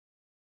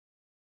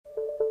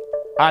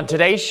On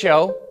today's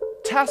show,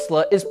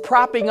 Tesla is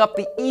propping up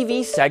the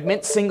EV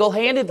segment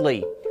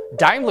single-handedly.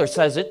 Daimler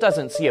says it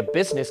doesn't see a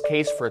business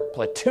case for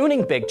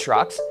platooning big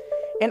trucks,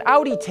 and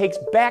Audi takes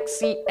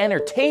backseat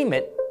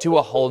entertainment to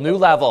a whole new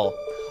level.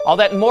 All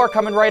that and more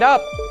coming right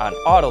up on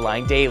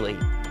Autoline Daily.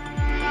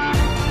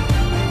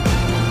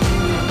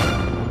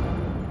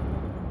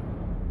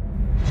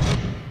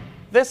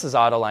 This is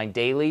Autoline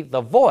Daily,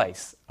 the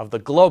voice of the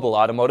global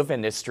automotive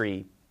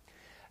industry.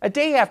 A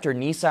day after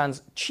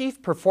Nissan's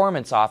Chief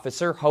Performance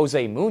Officer,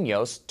 Jose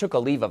Munoz, took a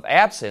leave of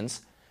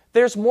absence,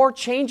 there's more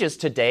changes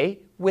today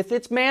with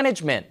its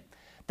management.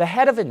 The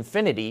head of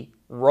Infiniti,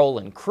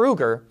 Roland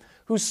Kruger,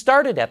 who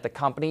started at the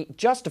company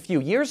just a few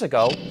years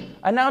ago,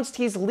 announced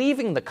he's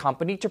leaving the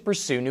company to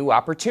pursue new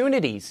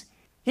opportunities.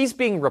 He's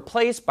being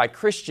replaced by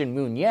Christian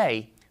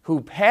Munier,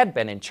 who had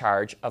been in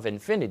charge of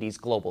Infiniti's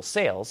global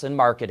sales and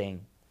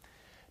marketing.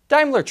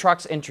 Daimler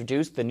Trucks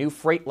introduced the new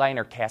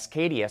Freightliner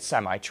Cascadia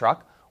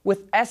semi-truck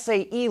with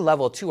SAE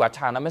Level 2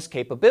 autonomous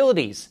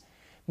capabilities,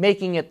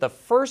 making it the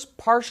first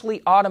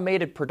partially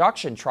automated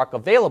production truck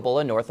available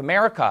in North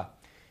America.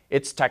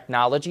 Its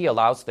technology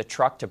allows the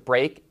truck to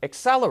brake,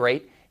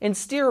 accelerate, and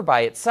steer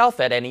by itself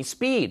at any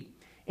speed.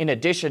 In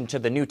addition to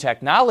the new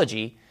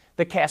technology,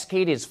 the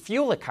Cascadia's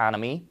fuel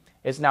economy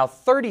is now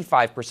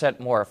 35%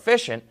 more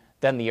efficient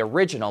than the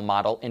original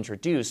model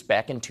introduced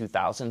back in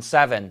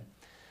 2007.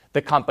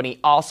 The company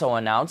also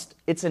announced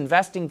it's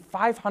investing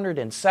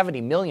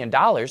 $570 million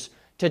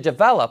to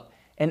develop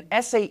an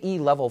SAE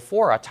Level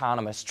 4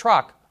 autonomous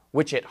truck,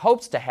 which it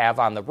hopes to have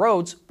on the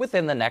roads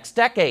within the next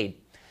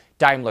decade.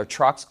 Daimler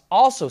Trucks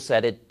also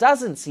said it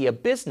doesn't see a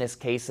business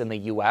case in the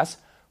U.S.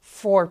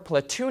 for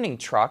platooning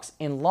trucks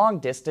in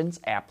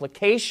long-distance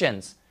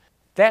applications.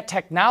 That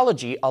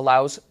technology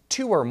allows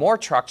two or more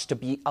trucks to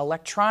be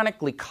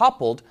electronically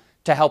coupled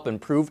to help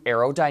improve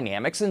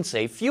aerodynamics and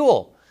save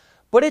fuel.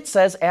 But it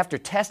says after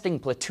testing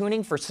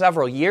platooning for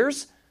several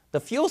years, the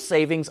fuel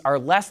savings are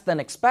less than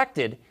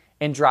expected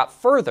and drop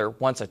further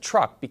once a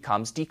truck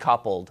becomes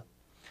decoupled.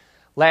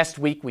 Last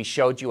week we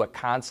showed you a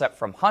concept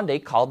from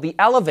Hyundai called the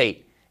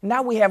Elevate.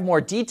 Now we have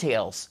more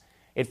details.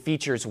 It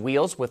features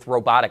wheels with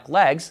robotic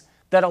legs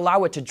that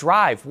allow it to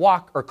drive,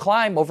 walk, or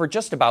climb over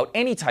just about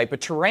any type of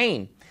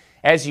terrain.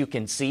 As you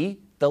can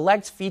see, the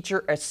legs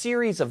feature a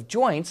series of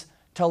joints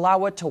to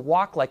allow it to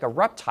walk like a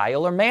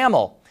reptile or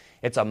mammal.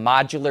 It's a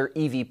modular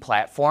EV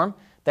platform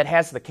that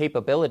has the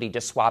capability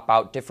to swap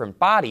out different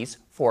bodies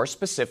for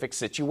specific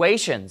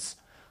situations.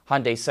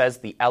 Hyundai says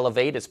the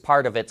Elevate is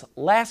part of its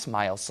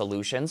last-mile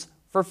solutions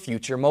for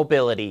future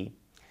mobility.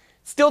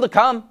 Still to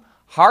come,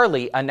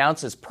 Harley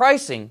announces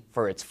pricing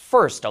for its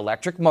first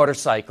electric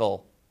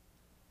motorcycle.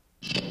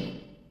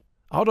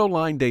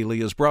 Autoline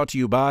Daily is brought to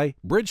you by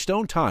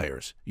Bridgestone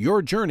Tires,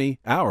 your journey,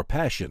 our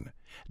passion.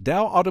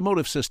 Dow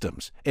Automotive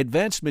Systems,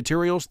 advanced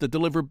materials that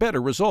deliver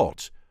better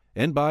results.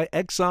 And by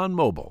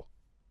ExxonMobil.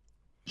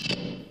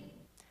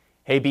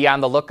 Hey, be on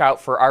the lookout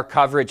for our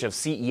coverage of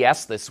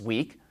CES this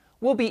week.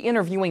 We'll be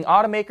interviewing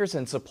automakers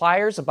and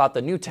suppliers about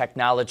the new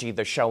technology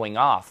they're showing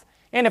off.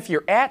 And if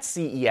you're at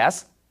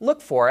CES,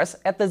 look for us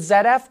at the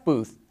ZF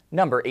booth,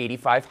 number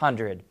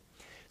 8500.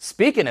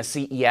 Speaking of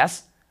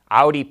CES,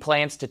 Audi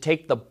plans to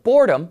take the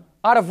boredom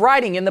out of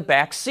riding in the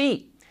back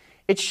seat.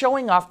 It's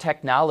showing off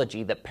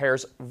technology that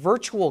pairs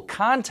virtual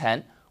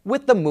content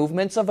with the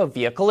movements of a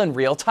vehicle in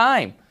real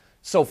time.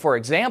 So, for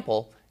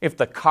example, if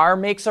the car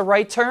makes a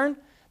right turn,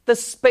 the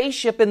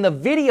spaceship in the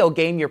video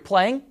game you're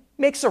playing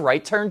makes a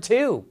right turn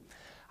too.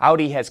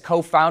 Audi has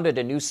co-founded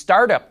a new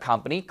startup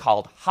company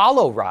called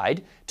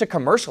HoloRide to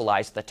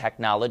commercialize the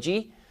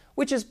technology,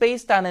 which is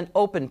based on an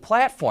open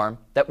platform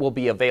that will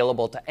be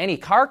available to any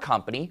car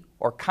company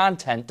or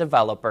content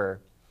developer.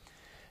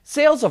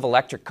 Sales of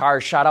electric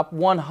cars shot up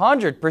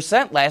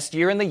 100% last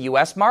year in the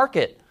U.S.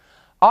 market.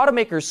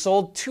 Automakers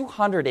sold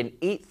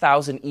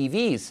 208,000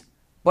 EVs.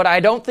 But I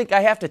don't think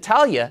I have to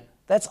tell you,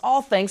 that's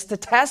all thanks to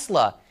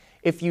Tesla.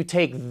 If you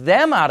take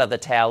them out of the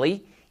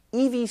tally,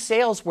 EV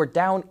sales were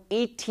down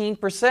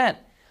 18%.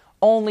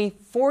 Only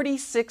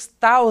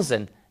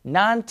 46,000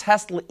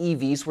 non-Tesla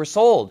EVs were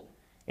sold.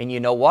 And you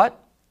know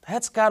what?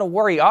 That's got to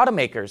worry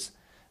automakers.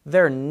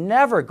 They're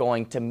never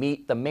going to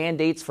meet the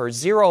mandates for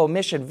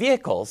zero-emission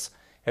vehicles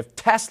if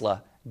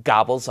Tesla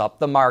gobbles up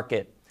the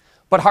market.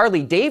 But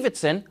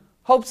Harley-Davidson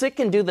hopes it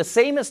can do the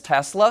same as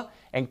Tesla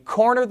and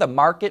corner the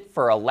market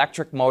for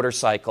electric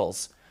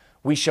motorcycles.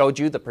 We showed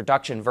you the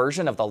production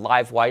version of the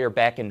LiveWire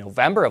back in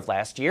November of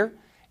last year,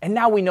 and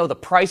now we know the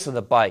price of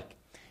the bike.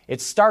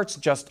 It starts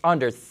just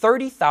under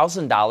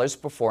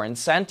 $30,000 before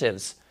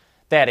incentives.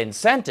 That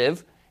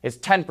incentive is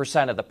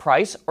 10% of the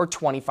price or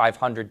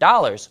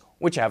 $2,500,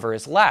 whichever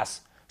is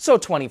less. So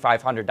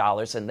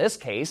 $2,500 in this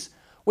case,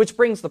 which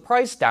brings the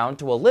price down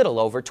to a little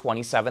over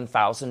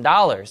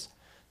 $27,000.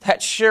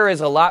 That sure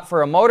is a lot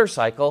for a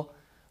motorcycle,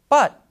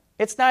 but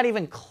it's not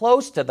even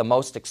close to the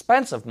most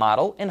expensive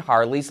model in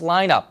Harley's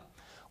lineup.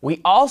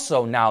 We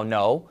also now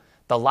know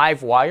the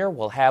LiveWire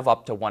will have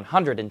up to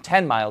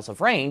 110 miles of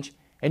range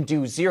and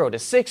do 0 to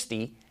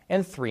 60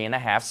 in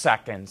 3.5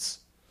 seconds.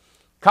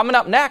 Coming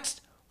up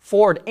next,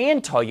 Ford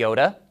and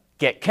Toyota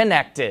get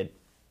connected.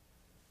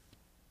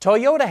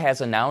 Toyota has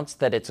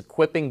announced that it's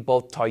equipping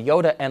both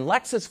Toyota and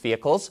Lexus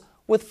vehicles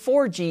with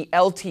 4G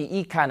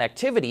LTE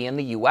connectivity in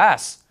the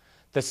U.S.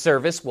 The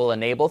service will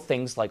enable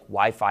things like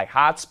Wi-Fi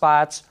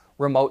hotspots,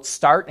 remote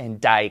start and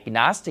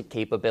diagnostic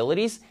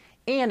capabilities,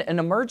 and an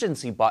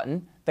emergency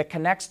button that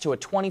connects to a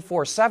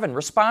 24/7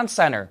 response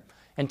center.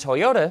 And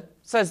Toyota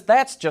says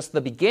that's just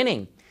the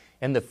beginning.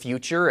 In the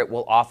future, it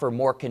will offer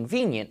more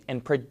convenient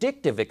and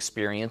predictive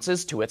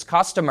experiences to its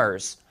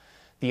customers.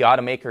 The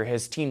automaker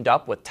has teamed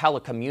up with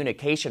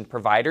telecommunication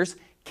providers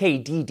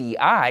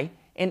KDDI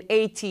and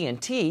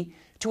AT&T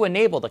to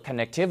enable the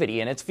connectivity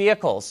in its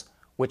vehicles,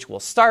 which will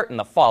start in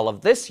the fall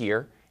of this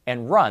year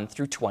and run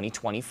through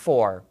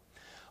 2024.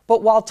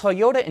 But while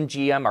Toyota and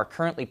GM are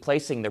currently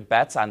placing their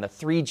bets on the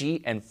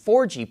 3G and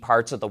 4G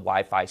parts of the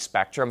Wi-Fi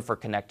spectrum for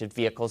connected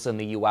vehicles in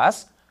the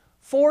U.S.,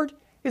 Ford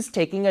is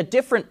taking a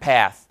different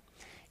path.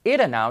 It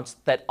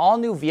announced that all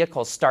new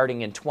vehicles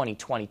starting in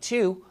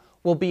 2022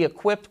 will be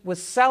equipped with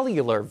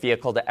cellular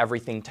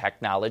vehicle-to-everything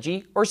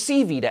technology, or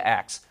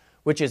C-V2X,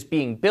 which is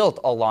being built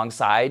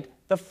alongside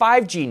the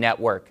 5G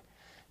network.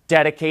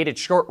 Dedicated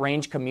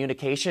short-range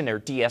communication,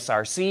 or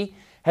DSRC,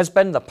 has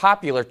been the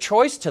popular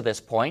choice to this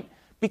point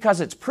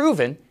because it's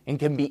proven and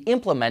can be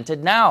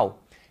implemented now.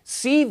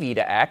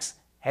 C-V2X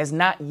has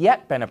not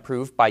yet been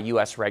approved by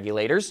U.S.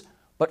 regulators,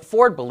 but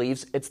Ford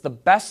believes it's the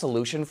best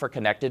solution for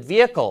connected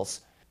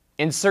vehicles.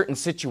 In certain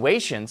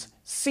situations,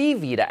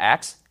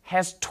 C-V2X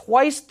has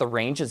twice the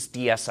range as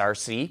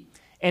DSRC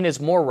and is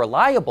more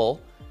reliable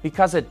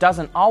because it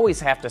doesn't always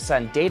have to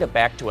send data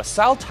back to a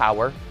cell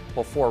tower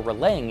before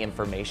relaying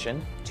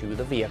information to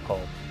the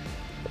vehicle.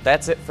 But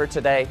that's it for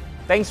today.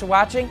 Thanks for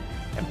watching,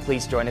 and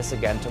please join us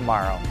again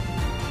tomorrow.